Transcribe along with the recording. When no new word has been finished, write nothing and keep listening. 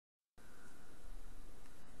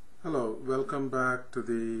Hello, welcome back to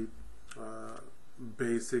the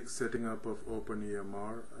basic setting up of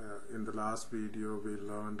OpenEMR. In the last video we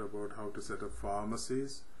learned about how to set up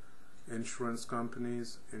pharmacies, insurance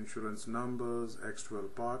companies, insurance numbers,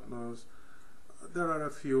 X12 partners. There are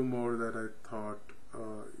a few more that I thought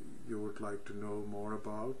you would like to know more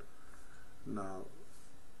about. Now,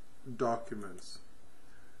 documents.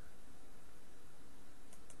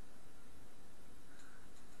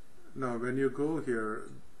 Now when you go here,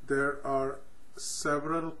 there are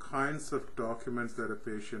several kinds of documents that a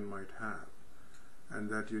patient might have and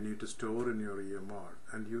that you need to store in your EMR,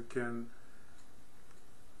 and you can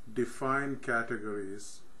define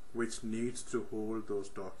categories which needs to hold those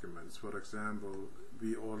documents. For example,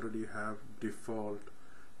 we already have default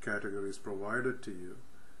categories provided to you,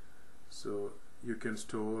 so you can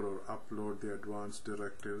store or upload the advanced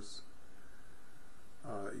directives.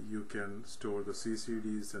 You can store the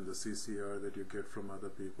CCDs and the CCR that you get from other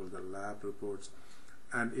people, the lab reports,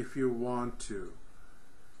 and if you want to,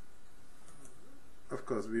 of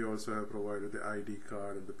course, we also have provided the ID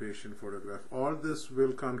card and the patient photograph. All this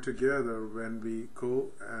will come together when we go,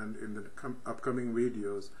 and in the upcoming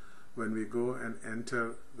videos, when we go and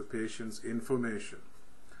enter the patient's information.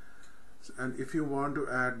 And if you want to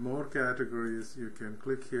add more categories, you can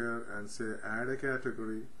click here and say add a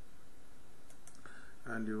category,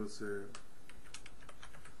 and you will say,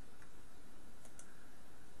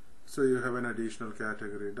 so you have an additional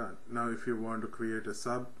category done. Now if you want to create a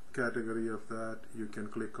subcategory of that, you can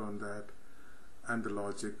click on that and the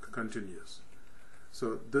logic continues.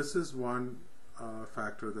 So this is one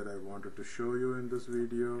factor that I wanted to show you in this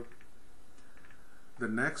video. The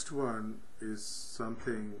next one is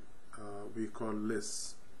something we call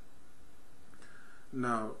lists.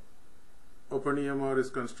 Now OpenEMR is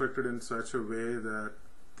constructed in such a way that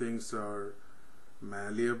things are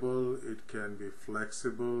malleable, it can be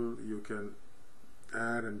flexible, you can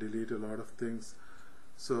add and delete a lot of things.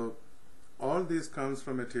 So all these comes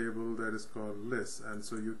from a table that is called lists, and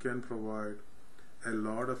so you can provide a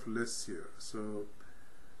lot of lists here. So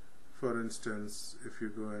for instance, if you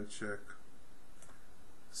go and check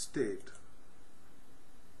state,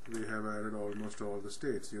 we have added almost all the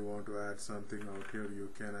states. You want to add something out here, you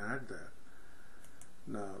can add that.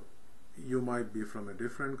 Now you might be from a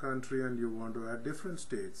different country and you want to add different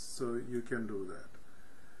states, so you can do that.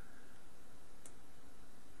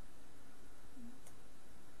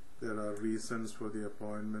 There are reasons for the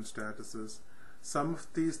appointment statuses. Some of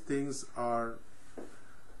these things are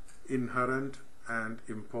inherent and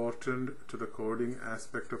important to the coding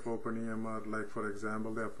aspect of OpenEMR, like for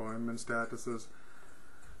example the appointment statuses.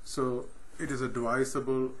 So it is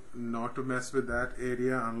advisable not to mess with that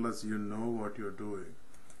area unless you know what you're doing.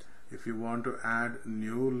 If you want to add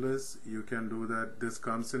new lists, you can do that. This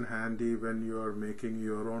comes in handy when you are making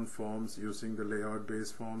your own forms using the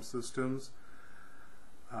layout-based form systems.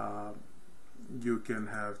 You can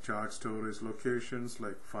have chart storage locations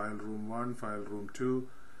like file room 1, file room 2,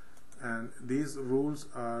 and these lists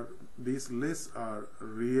are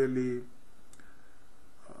really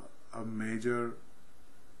a major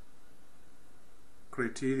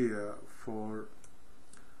criteria for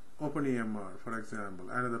OpenEMR. For example,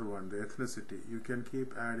 another one, the ethnicity. You can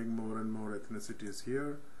keep adding more and more ethnicities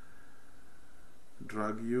here.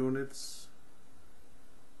 Drug units,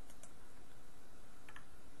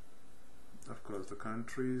 of course the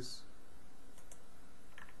countries,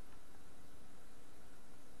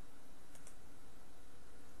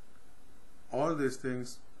 all these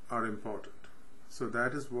things are important. So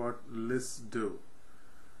that is what lists do.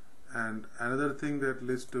 And another thing that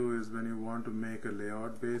lists do is when you want to make a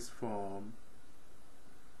layout based form,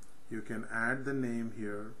 you can add the name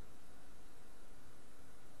here,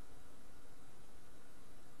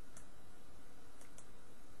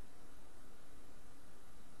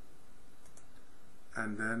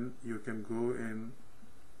 and then you can go in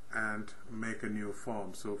and make a new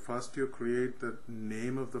form. So first you create the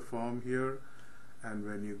name of the form here, and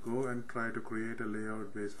when you go and try to create a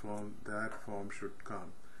layout based form, that form should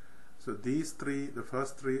come. So these three, the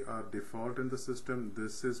first three are default in the system.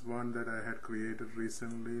 This is one that I had created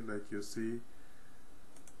recently, like you see.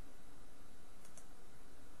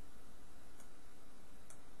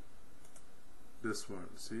 This one,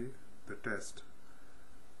 see, the test.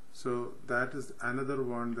 So that is another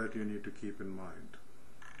one that you need to keep in mind.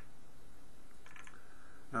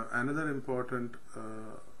 Now another important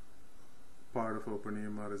part of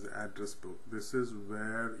OpenEMR is the address book. This is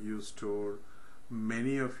where you store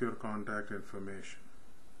many of your contact information,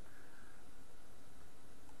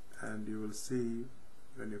 and you will see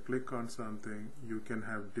when you click on something you can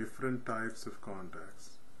have different types of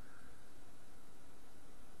contacts.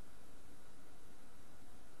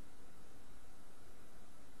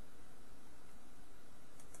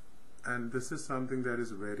 and this is something that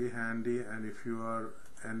is very handy, and if you are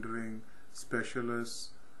entering specialists,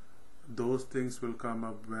 those things will come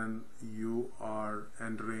up when you are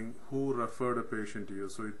entering who referred a patient to you.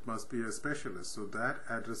 So it must be a specialist, so that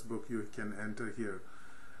address book you can enter here.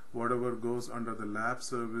 Whatever goes under the lab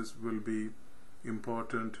service will be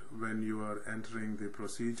important when you are entering the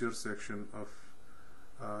procedure section of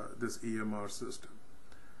this EMR system.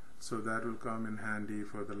 So that will come in handy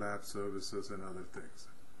for the lab services and other things.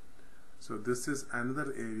 So this is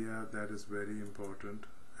another area that is very important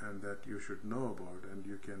and that you should know about, and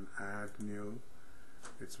you can add new.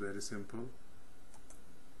 It's very simple,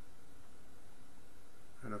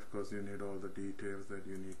 and of course you need all the details that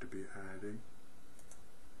you need to be adding.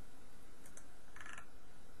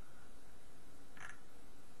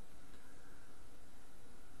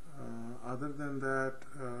 Other than that,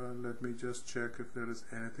 let me just check if there is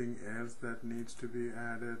anything else that needs to be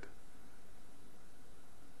added.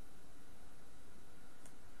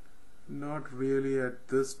 Not really at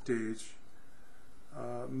this stage.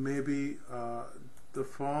 Maybe the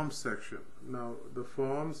forms section. Now the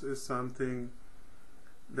forms is something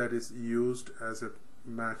that is used as a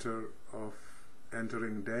matter of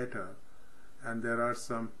entering data, and there are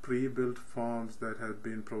some pre-built forms that have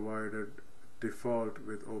been provided default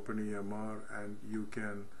with OpenEMR, and you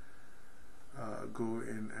can go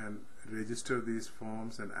in and register these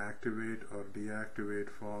forms and activate or deactivate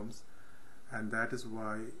forms, and that is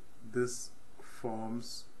why this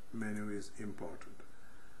forms menu is important.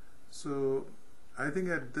 So I think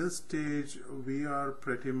at this stage we are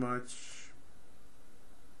pretty much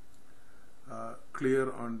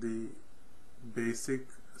clear on the basic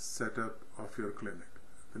setup of your clinic.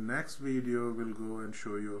 The next video will go and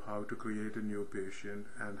show you how to create a new patient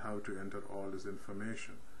and how to enter all this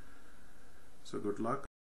information. So good luck.